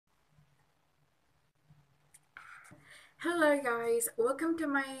Hello guys, welcome to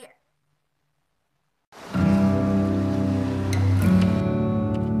my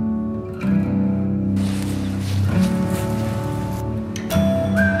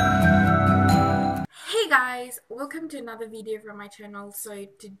Hey guys, welcome to another video from my channel. So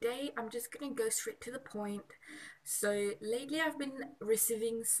today I'm just gonna go straight to the point. So lately I've been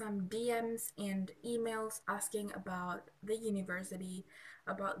receiving some DMs and emails asking about the university,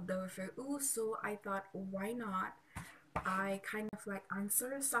 about the FOU, so I thought why not I kind of like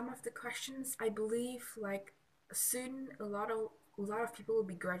answer some of the questions. I believe like soon a lot of people will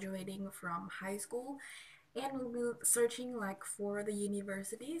be graduating from high school and will be searching like for the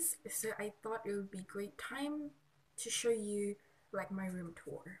universities. So I thought it would be great time to show you like my room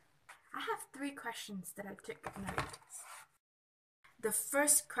tour. I have three questions that I took notes. The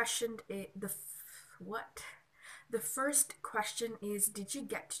first question is what? The first question is, did you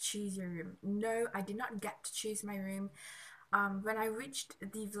get to choose your room? No, I did not get to choose my room. When I reached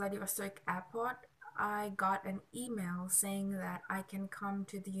the Vladivostok airport, I got an email saying that I can come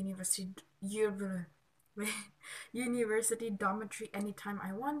to the university dormitory anytime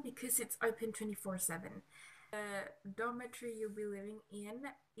I want because it's open 24/7. The dormitory you'll be living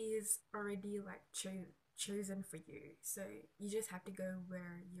in is already like chosen for you, so you just have to go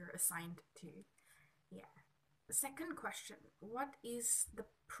where you're assigned to. Yeah. Second question, what is the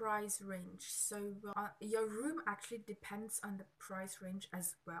price range? So your room actually depends on the price range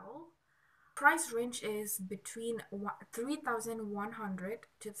as well. Price range is between 3,100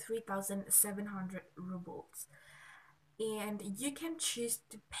 to 3,700 rubles, and you can choose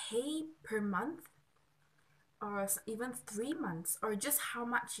to pay per month or even 3 months, or just how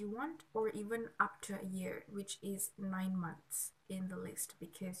much you want, or even up to a year, which is 9 months in the list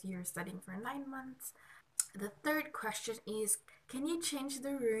because you're studying for 9 months. The third question is, can you change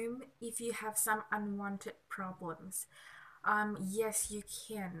the room if you have some unwanted problems? Yes, you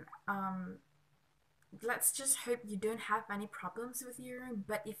can. Let's just hope you don't have any problems with your room,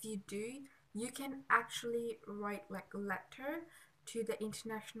 but if you do, you can actually write like a letter to the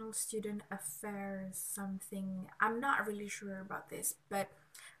International Student Affairs something. I'm not really sure about this, but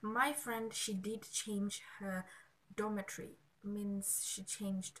my friend, she did change her dormitory. Means she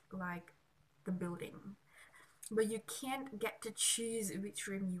changed like the building, but you can't get to choose which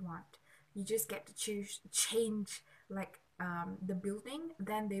room you want. You just get to change like the building,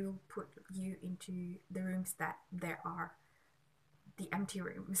 then they will put you into the rooms that there are, the empty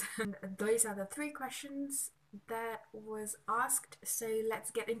rooms. And those are the three questions that was asked, so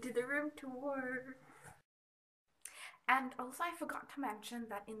let's get into the room tour. And also I forgot to mention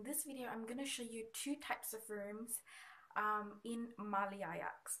that in this video I'm gonna show you two types of rooms in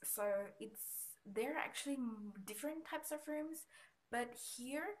Malayax. So there are actually different types of rooms, but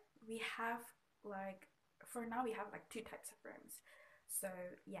here we have like, for now we have like two types of rooms. So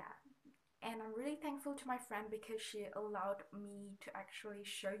yeah, and I'm really thankful to my friend because she allowed me to actually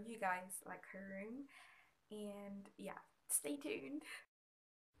show you guys like her room. And yeah, stay tuned.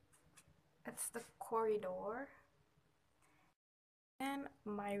 It's the corridor and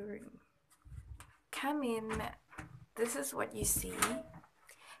my room. Come in, this is what you see.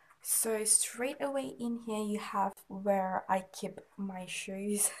 So straight away in here you have where I keep my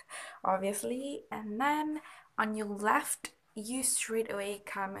shoes, obviously, and then on your left you straight away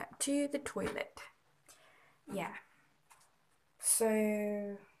come to the toilet. Yeah,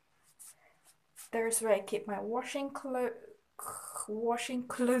 so there's where I keep my washing clothes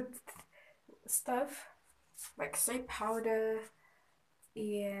stuff, like soap powder,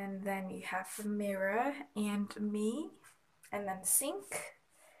 and then you have a mirror and me, and then sink,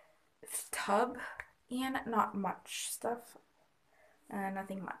 tub, and not much stuff,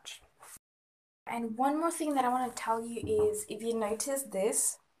 nothing much. And one more thing that I want to tell you is, if you notice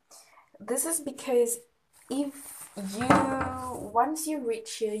this is because if you once you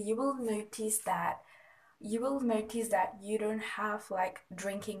reach here, you will notice that you don't have like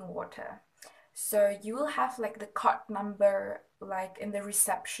drinking water. So you will have like the card number like in the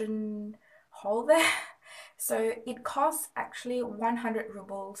reception hall there. So it costs actually 100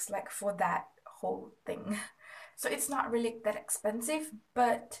 rubles like for that whole thing. So it's not really that expensive,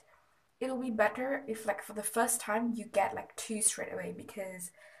 but it'll be better if like for the first time you get like two straight away,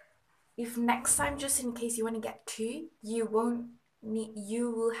 because if next time, just in case you want to get two, you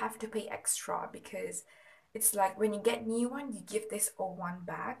will have to pay extra, because it's like when you get new one you give this all one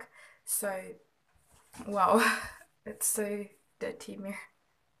back. So wow, it's so dirty mirror.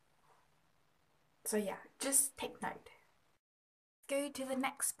 So yeah, just take note. Go to the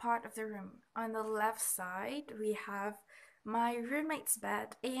next part of the room. On the left side we have my roommate's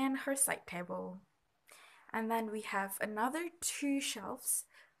bed and her side table. And then we have another two shelves.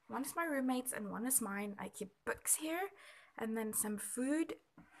 One is my roommate's and one is mine. I keep books here, and then some food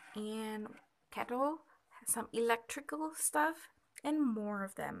and kettle, some electrical stuff, and more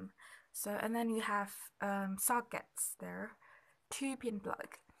of them. So, and then you have sockets there, two pin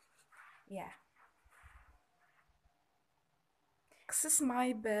plug. Yeah. This is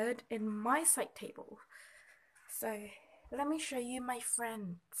my bed and my side table. So, let me show you my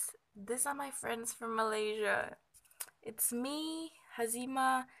friends. These are my friends from Malaysia. It's me,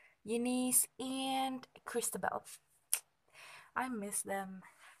 Hazima, Eunice, and Christabel. I miss them.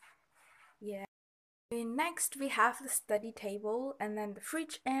 Yeah. And next we have the study table and then the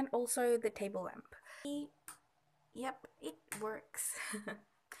fridge and also the table lamp. Yep, it works.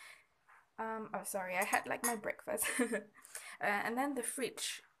 Oh sorry, I had like my breakfast. And then the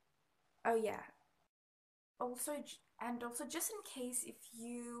fridge. Oh yeah. Also, and also just in case if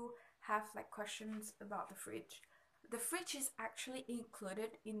you have like questions about the fridge is actually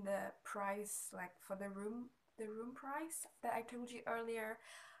included in the price, like for the room price that I told you earlier.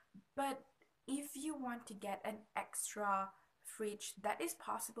 But if you want to get an extra fridge, that is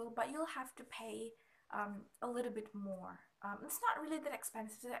possible, but you'll have to pay a little bit more. It's not really that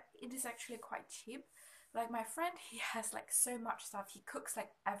expensive. It is actually quite cheap. Like my friend, he has like so much stuff. He cooks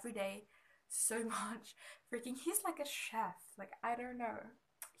like every day, so much. Freaking, he's like a chef. Like I don't know.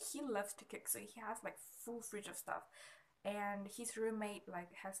 He loves to cook, so he has like full fridge of stuff. And his roommate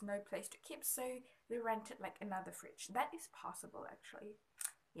like has no place to keep, so they rented like another fridge. That is possible actually.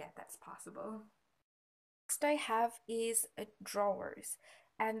 Yeah, that's possible. Next I have is drawers.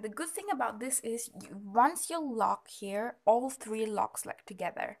 And the good thing about this is once you lock here, all three locks like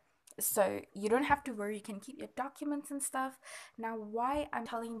together. So you don't have to worry, you can keep your documents and stuff. Now why I'm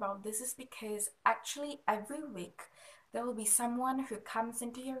telling about this is because actually every week there will be someone who comes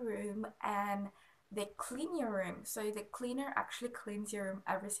into your room and they clean your room. So the cleaner actually cleans your room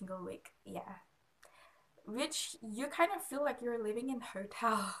every single week. Yeah. Which you kind of feel like you're living in a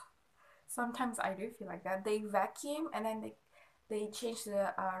hotel. Sometimes I do feel like that. They vacuum and then they change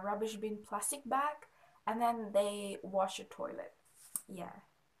the rubbish bin plastic bag and then they wash your toilet. Yeah.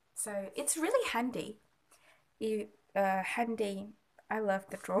 So it's really handy. Handy. I love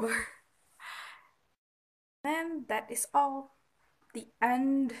the drawer. And that is all. The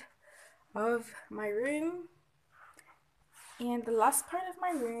end of my room. And the last part of my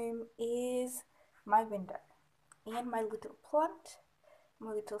room is my window and my little plant,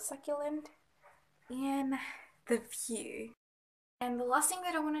 my little succulent, and the view. And the last thing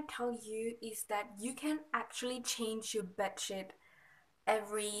that I want to tell you is that you can actually change your bedsheet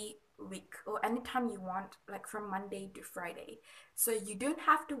every week or anytime you want, like from Monday to Friday. So you don't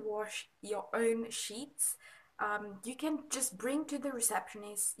have to wash your own sheets. You can just bring to the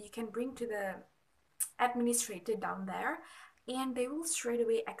receptionist, you can bring to the administrator down there, and they will straight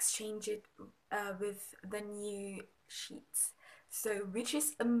away exchange it with the new sheets. So, which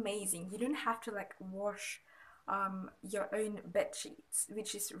is amazing. You don't have to like wash your own bed sheets,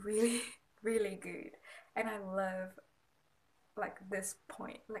 which is really, really good. And I love like this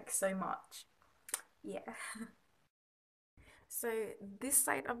point like so much. Yeah. So this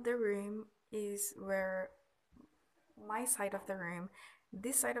side of the room is where my side of the room.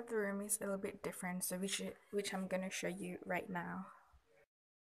 This side of the room is a little bit different, so which I'm gonna show you right now.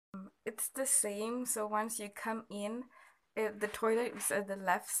 It's the same. So once you come in, the toilet is at the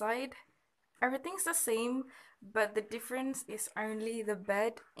left side. Everything's the same, but the difference is only the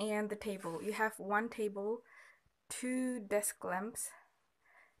bed and the table. You have one table, two desk lamps,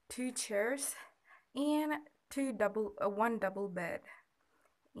 two chairs, and one double bed.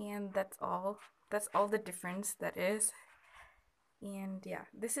 And that's all. That's all the difference that is. And yeah,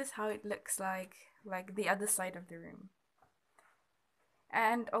 this is how it looks like the other side of the room.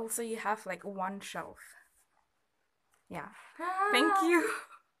 And also you have like one shelf. Yeah. Thank you.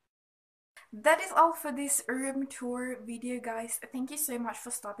 That is all for this room tour video, guys. Thank you so much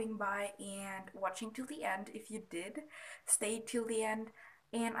for stopping by and watching till the end. If you did, stay till the end.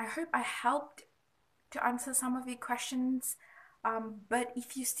 And I hope I helped to answer some of your questions. But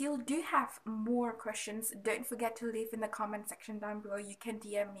if you still do have more questions, don't forget to leave in the comment section down below. You can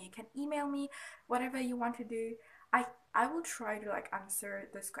DM me, you can email me, whatever you want to do. I will try to like answer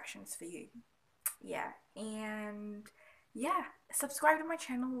those questions for you. Yeah, and yeah, subscribe to my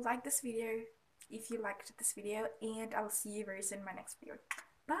channel, like this video if you liked this video, and I'll see you very soon in my next video.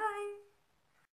 Bye!